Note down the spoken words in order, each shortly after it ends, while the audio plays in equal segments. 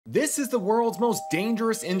This is the world's most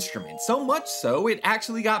dangerous instrument, so much so it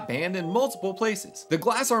actually got banned in multiple places. The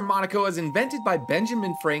glass harmonica was invented by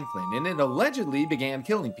Benjamin Franklin and it allegedly began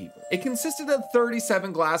killing people. It consisted of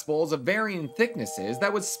 37 glass bowls of varying thicknesses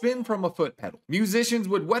that would spin from a foot pedal. Musicians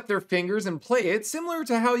would wet their fingers and play it similar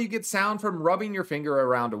to how you get sound from rubbing your finger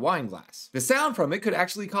around a wine glass. The sound from it could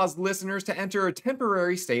actually cause listeners to enter a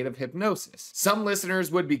temporary state of hypnosis. Some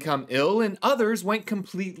listeners would become ill and others went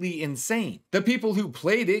completely insane. The people who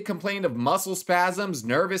played it complained of muscle spasms,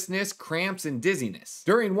 nervousness, cramps, and dizziness.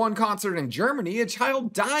 During one concert in Germany, a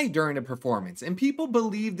child died during a performance, and people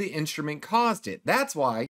believed the instrument caused it. That's why